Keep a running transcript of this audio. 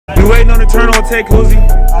waiting on the turn on take, Uzi?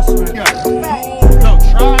 I swear to God. No,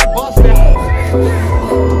 try bust that.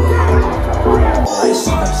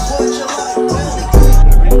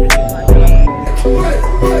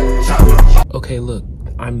 Okay, look,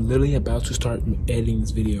 I'm literally about to start editing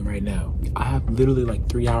this video right now. I have literally like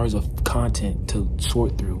 3 hours of content to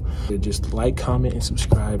sort through. Just like, comment, and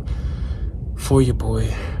subscribe for your boy.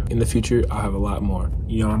 In the future, I'll have a lot more.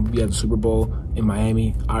 You know, I'm gonna be at the Super Bowl in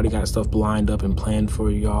Miami. I already got stuff lined up and planned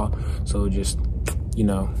for y'all. So just, you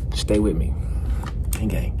know, stay with me. Gang,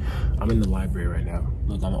 gang. I'm in the library right now.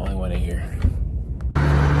 Look, I'm the only one in here.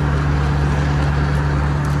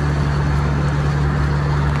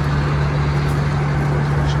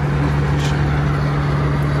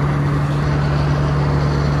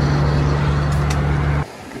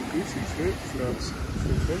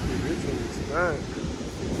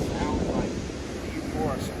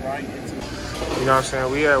 You know what I'm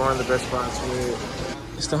saying? We at one of the best spots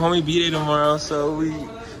with. It's the homie B-Day tomorrow, so we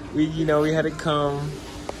you know, we had to come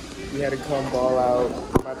ball out.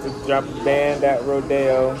 About to drop a band at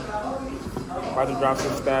Rodeo. About to drop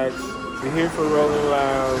some stacks. We're here for Rolling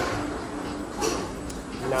Loud.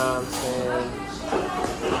 You know what I'm saying?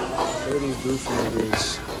 Look at these goofy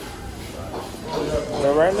niggas. So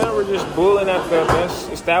right now we're just bulling at the best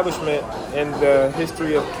establishment in the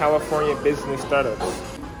history of California business startups.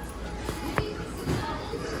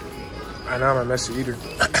 I know I'm a messy eater.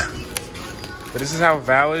 But this is how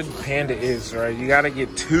valid Panda is, right? You gotta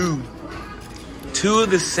get two of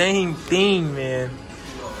the same thing, man.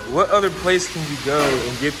 What other place can you go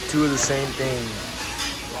and get two of the same thing?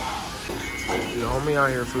 The homie out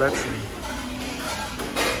here flexing.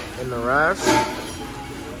 And the rafts.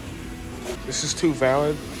 This is too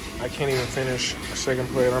valid. I can't even finish a second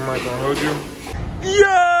plate. I'm not gonna hold you.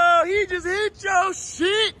 Yo, he just hit your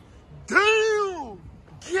shit. Damn.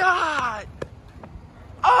 God.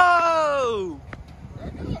 Oh.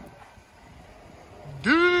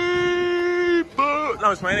 Deep.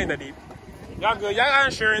 No, it's mine. It ain't that deep. Y'all good. Y'all got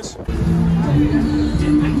insurance. What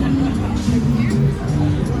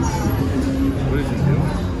is he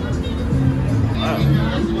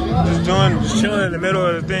doing? Just chilling in the middle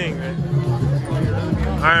of the thing, man.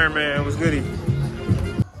 Iron Man was goody.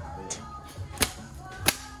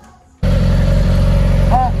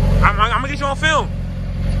 I'm gonna get you on film.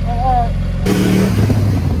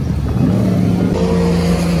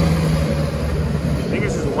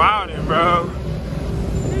 Niggas is wildin', bro.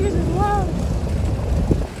 Niggas is wild.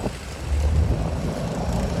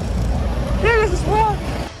 Niggas is wild.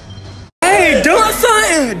 Hey, do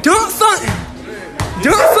something! Do something!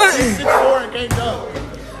 Do something! 6'4" and can't go.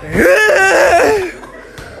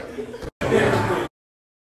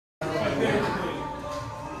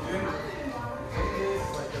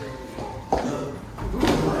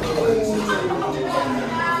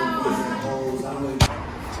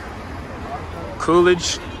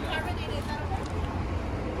 Coolidge.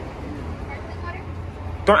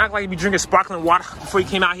 Don't act like you be drinking sparkling water before you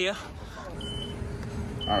came out here.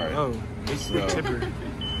 Alright. Oh, this is a tipper.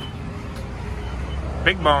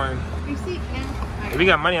 Big ballin'. We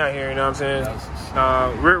got money out here, you know what I'm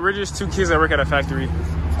saying? We're just two kids that work at a factory.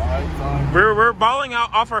 We're balling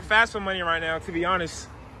out off our fast food money right now, to be honest.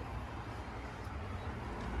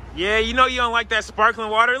 Yeah, you know you don't like that sparkling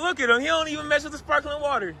water. Look at him, he don't even mess with the sparkling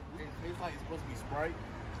water. It's like it's supposed to be Sprite,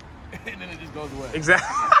 and then it just goes away. Exactly.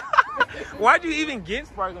 Why'd you even get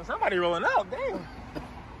sparkling? Somebody rolling out,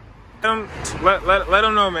 damn. Let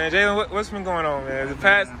them know, man. Jalen, what's been going on, man? The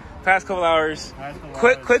past couple hours.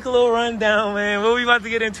 Quick little rundown, man. What we about to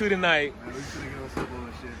get into tonight? Man, we finna get on some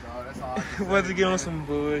bullshit, dog. That's all I can About to get on some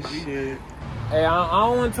bullshit. Hey, I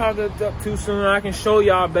don't want to talk it up too soon. I can show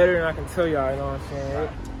y'all better than I can tell y'all, you know what I'm saying?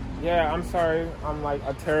 Yeah, I'm sorry. I'm like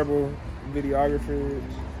a terrible videographer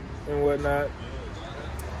and whatnot.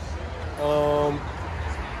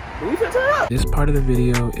 We can turn up. This part of the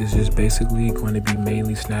video is just basically going to be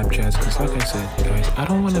mainly Snapchats, because like I said, guys, I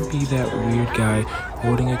don't want to be that weird guy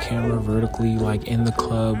holding a camera vertically like in the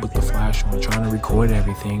club with the flash on trying to record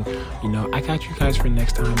everything. You know, I got you guys for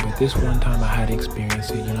next time, but this one time I had to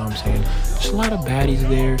experience it, you know what I'm saying? There's a lot of baddies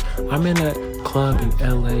there. I'm in a club in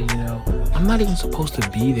LA, you know, I'm not even supposed to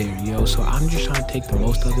be there, yo, so I'm just trying to take the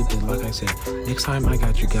most of it. But like I said, next time I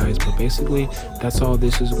got you guys. But basically, that's all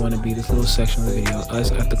this is going to be, this little section of the video.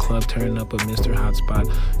 Us at the club turning up with Mr. Hotspot.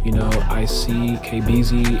 You know, I see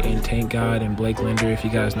KBZ and Tank God and Blake Linder. If you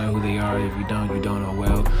guys know who they are, if you don't, you don't know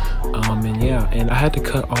well. And yeah, and I had to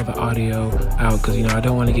cut all the audio out because, you know, I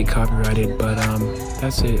don't want to get copyrighted. But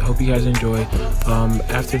that's it. Hope you guys enjoy.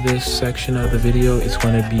 After this section of the video, it's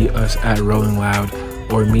going to be us at Rolling Loud,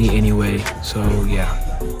 or me anyway. So yeah.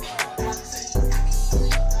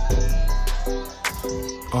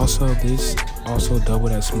 Also, this also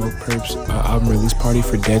doubled as Smoke Perp's album release party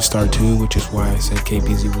for Dead Star 2, which is why I said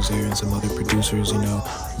KBZ was there and some other producers, you know.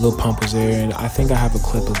 Lil Pump was there, and I think I have a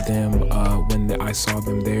clip of them when I saw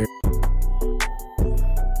them there.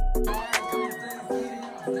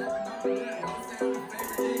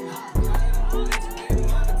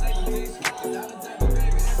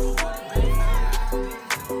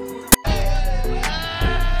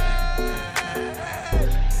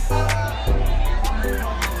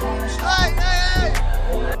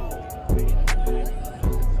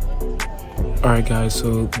 Alright guys,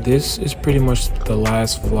 so this is pretty much the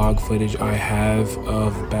last vlog footage I have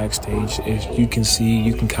of Backstage. As you can see,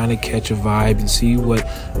 you can kind of catch a vibe and see what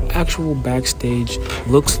actual Backstage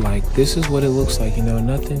looks like. This is what it looks like, you know,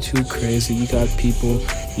 nothing too crazy. You got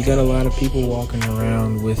a lot of people walking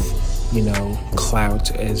around with, you know,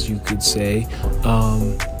 clout, as you could say.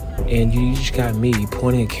 And you just got me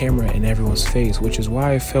pointing a camera in everyone's face, which is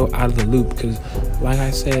why I felt out of the loop, because like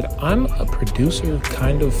I said, I'm a producer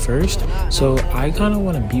kind of first, so I kind of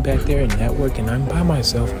want to be back there and network, and I'm by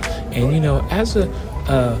myself. And you know, as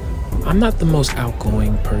I'm not the most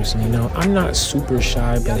outgoing person, you know, I'm not super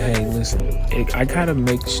shy, but hey, listen, I gotta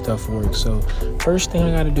make stuff work. So first thing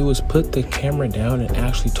I gotta do is put the camera down and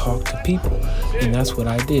actually talk to people, and that's what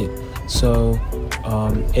I did. So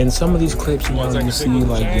in some of these clips, you know, you see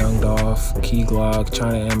like Young Dolph, Key Glock,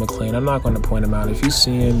 China and McLean. I'm not going to point them out. If you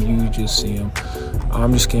see him, you just see him.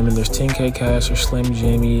 I'm just skimming. There's 10K Cash, there's Slim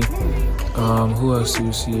Jimmy. Who else do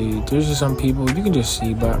you see? There's just some people you can just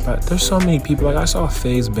see, but there's so many people. Like I saw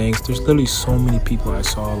FaZe Banks. There's literally so many people I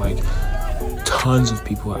saw, like tons of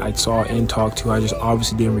people I saw and talked to. I just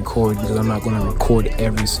obviously didn't record because I'm not going to record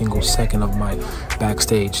every single second of my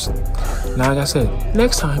Backstage. Now, like I said,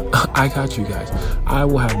 next time I got you guys. I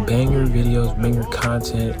will have banger videos, banger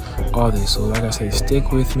content, all this. So like I said,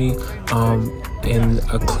 stick with me. In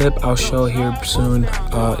a clip I'll show here soon,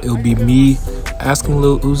 it'll be me asking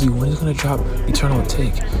Lil Uzi when he's gonna drop Eternal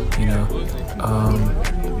Take, you know,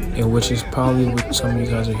 and which is probably what some of you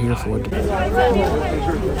guys are here for.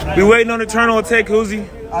 We waiting on Eternal Take, Uzi.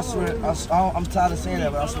 I swear, I'm tired of saying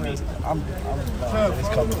that, but I swear, it's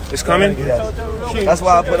coming. It's coming? Yes. That's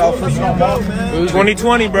why I put out for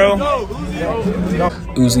 2020, bro.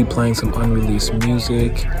 Uzi playing some unreleased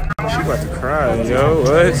music. She about to cry, yo.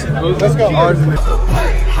 What? Let's go.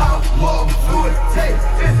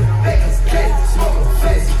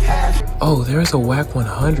 Oh, there's a Whack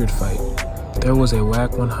 100 fight. There was a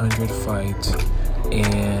Whack 100 fight,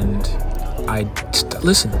 and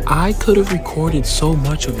listen, I could have recorded so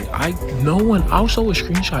much of it. I'll show a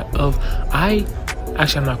screenshot of,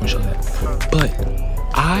 actually I'm not gonna show that, but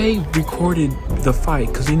I recorded the fight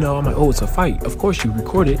because, you know, I'm like, oh, it's a fight. Of course you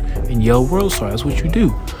record it and yell World Star. That's what you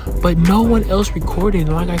do. But no one else recorded.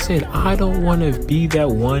 And like I said, I don't want to be that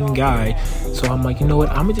one guy. So I'm like, you know what?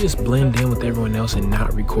 I'm going to just blend in with everyone else and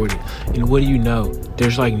not record it. And what do you know?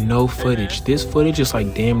 There's like no footage. This footage is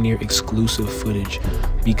like damn near exclusive footage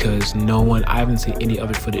because I haven't seen any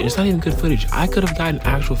other footage. It's not even good footage. I could have gotten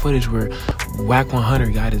actual footage where Whack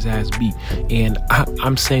 100 got his ass beat. And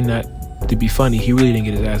I'm saying that to be funny, he really didn't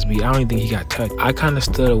get his ass beat. I don't even think he got touched. I kind of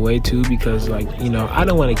stood away too because, like, you know, I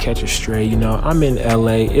don't want to catch a stray. You know, I'm in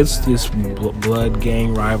LA. It's this blood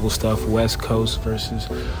gang rival stuff, West Coast versus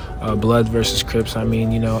Blood versus Crips. I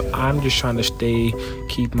mean, you know, I'm just trying to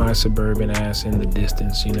keep my suburban ass in the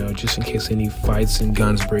distance, you know, just in case any fights and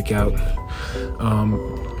guns break out.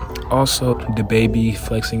 Also, the baby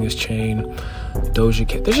flexing his chain, Doja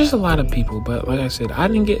Cat. There's just a lot of people, but like I said, I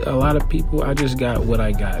didn't get a lot of people. I just got what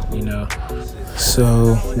I got, you know.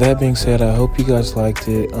 So that being said, I hope you guys liked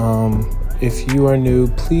it. If you are new,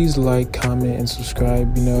 please like, comment, and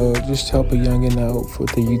subscribe. You know, just help a youngin' out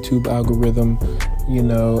with the YouTube algorithm. You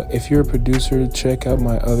know, if you're a producer, check out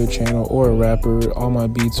my other channel, or a rapper. All my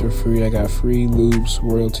beats are free. I got free loops,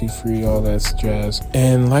 royalty free, all that jazz.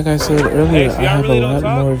 And like I said earlier, I have a lot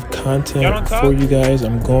more content for you guys.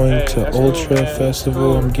 I'm going to Ultra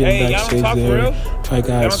Festival. I'm getting backstage there. I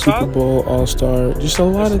got Super Bowl, All-Star, just a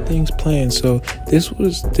lot of things planned. So this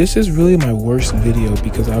is really my worst video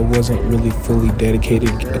because I wasn't really fully dedicated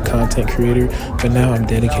a content creator, but now I'm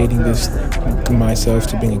dedicating this myself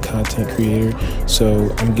to being a content creator.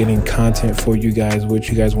 So I'm getting content for you guys, what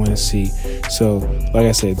you guys want to see. So like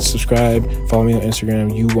I said, subscribe, follow me on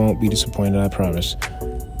Instagram. You won't be disappointed, I promise.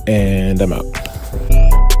 And I'm out.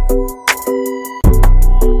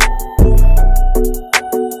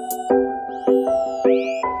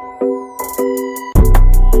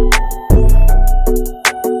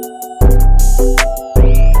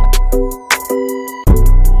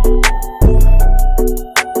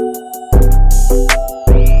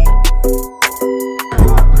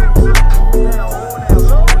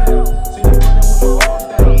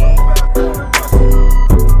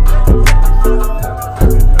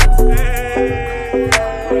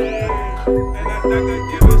 Hey,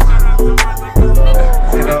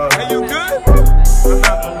 you good?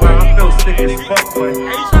 I feel sick as fuck, boy. Hey,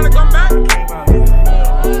 you trying to come back?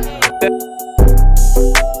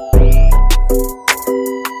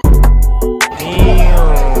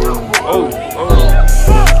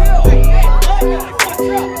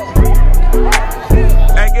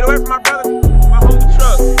 Hey, get away from my brother. My whole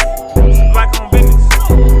truck. It's black on business.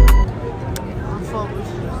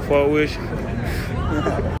 Fuck with you.